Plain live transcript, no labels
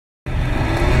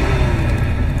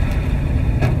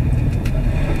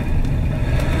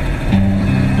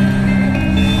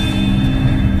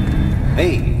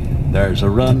There's a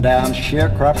rundown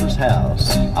sharecropper's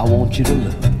house. I want you to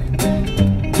look.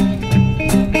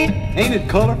 Ain't it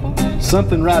colorful?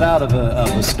 Something right out of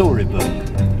a storybook.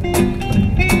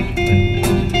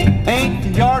 Ain't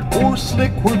the yard more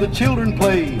slick where the children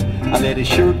play? I bet it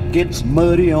sure gets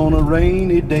muddy on a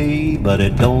rainy day, but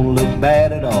it don't look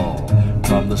bad at all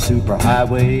from the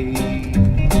superhighway.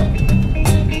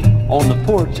 On the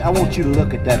porch, I want you to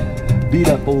look at that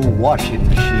beat-up old washing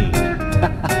machine.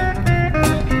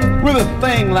 With a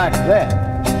thing like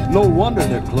that, no wonder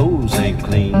their clothes ain't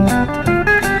clean.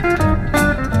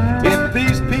 If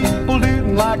these people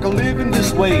didn't like a living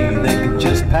this way, they could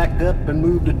just pack up and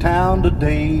move to town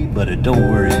today. But it don't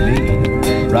worry me,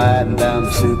 riding down the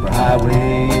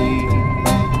superhighway.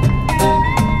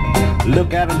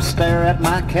 Look at them stare at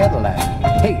my Cadillac.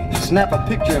 Hey, snap a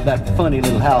picture of that funny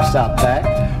little house out back.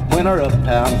 When our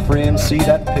uptown friends see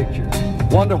that picture,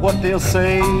 wonder what they'll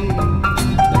say.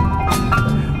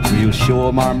 We'll show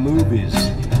them our movies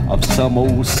of some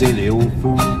old silly old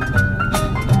fool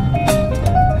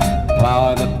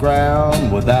plowing the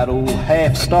ground with that old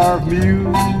half-starved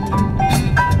mule.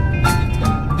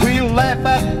 We'll laugh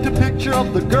at the picture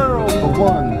of the girl for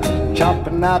one,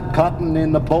 chopping out cotton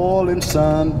in the boiling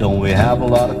sun. Don't we have a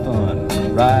lot of fun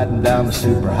riding down the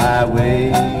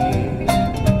superhighway?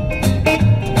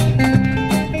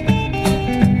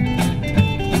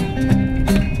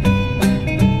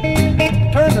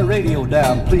 Turn the radio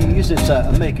down, please. It's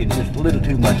making just a little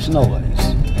too much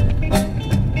noise.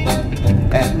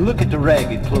 And look at the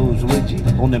ragged clothes, would you,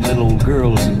 on them little old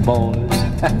girls and boys.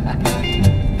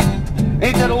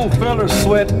 Ain't that old feller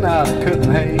sweating out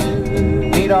cutting hay?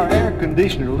 Ain't our air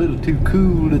conditioner a little too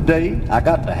cool today? I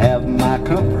got to have my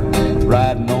comfort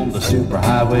riding on the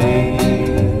superhighway.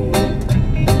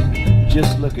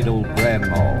 Just look at old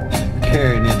Grandma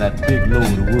carrying in that big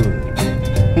load of wood.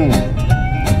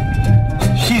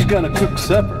 She's gonna cook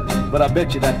supper, but I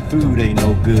bet you that food ain't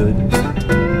no good.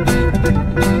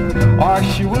 Or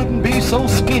she wouldn't be so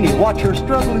skinny, watch her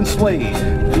struggle and sway.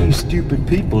 These stupid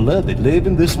people love it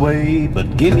living this way,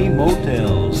 but give me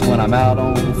motels when I'm out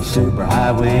on the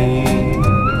superhighway.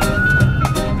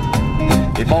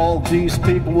 If all these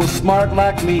people were smart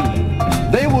like me,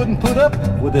 they wouldn't put up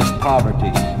with this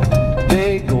poverty.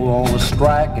 They'd go on a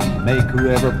strike and make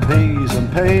whoever pays them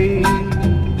pay.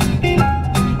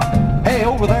 Hey,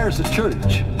 over there's the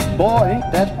church. Boy,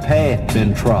 ain't that path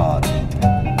been trod.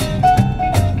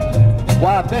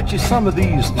 Why, I bet you some of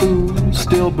these fools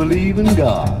still believe in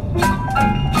God.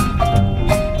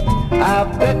 I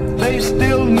bet they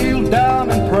still kneel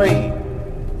down and pray.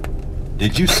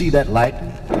 Did you see that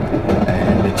lightning?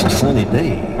 And it's a sunny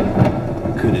day.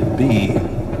 Could it be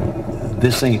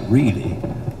this ain't really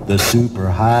the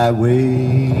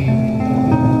superhighway?